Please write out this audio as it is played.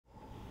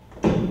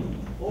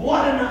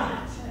What a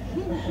night!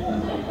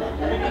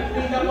 Everything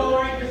cleaned up all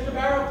right, Mr.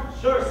 Barrow?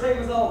 Sure, same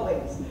as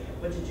always.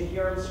 But did you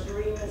hear him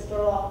scream, Mr.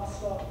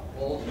 Lockstock?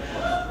 Old and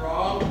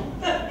strong.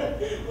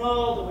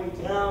 All the way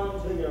down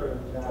to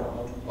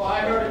URINETOWN. Well, I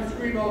heard him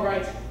scream all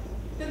right.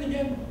 Then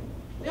again,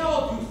 they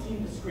all do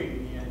seem to scream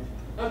in the end.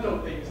 Now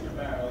don't they, Mr.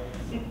 Barrow?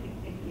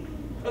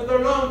 As their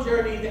long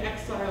journey into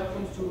exile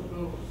comes to a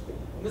close,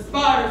 and the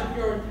spires of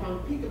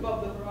URINETOWN peak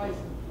above the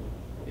horizon,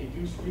 they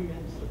do scream in,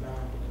 Mr.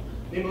 Barrow.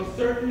 They most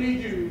certainly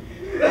do.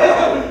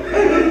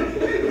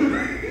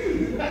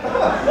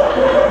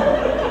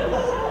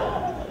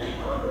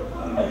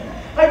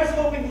 I was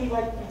hoping he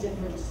might be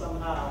different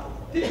somehow.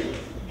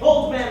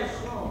 Old man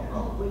Sean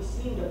always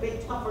seemed a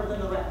bit tougher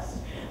than the rest.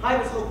 I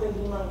was hoping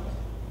he might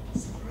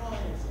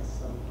surprise us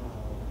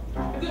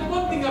somehow. If there's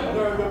one thing I've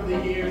learned over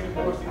the years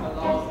enforcing the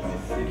laws of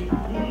this city,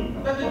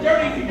 that the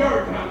journey to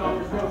URINETOWN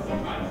offers no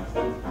surprises.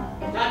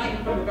 Not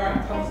even from the very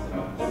toughest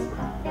of us.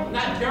 On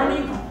that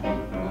journey,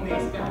 only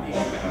expect the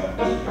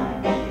expected.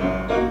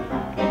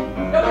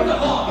 Now it's a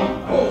long,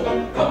 cold,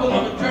 couple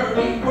of a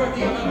journey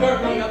worthy of a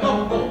gurney, a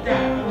local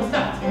down. We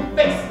stopped,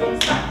 face,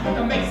 stopped with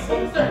the mace,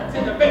 searched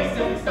in the base,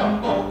 and we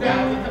stumbled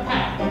down in the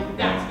path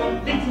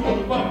that leads to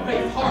only one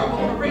place,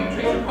 horrible to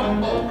retrace and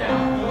crumble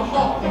down. A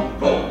hard,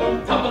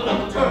 cold, tumble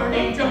of a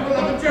journey, jumble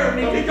of a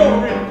journey to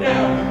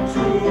URINETOWN.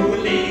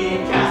 Truly,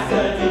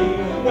 Cassidy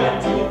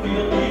went to a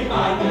field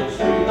behind the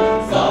tree,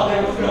 saw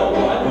there was no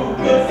one who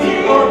could see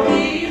or be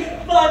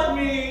but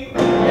me.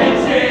 And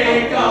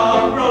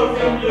Jacob, rose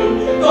and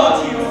blue, thought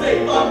he was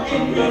safe up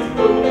in his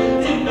room.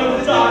 Didn't know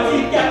the times he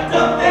kept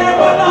up there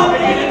would not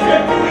be a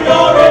trip to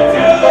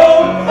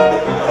URINETOWN.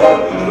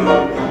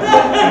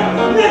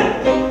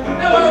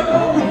 Now I go,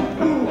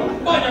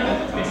 why not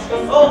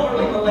vicious,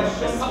 overly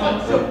malicious, a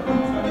bunch of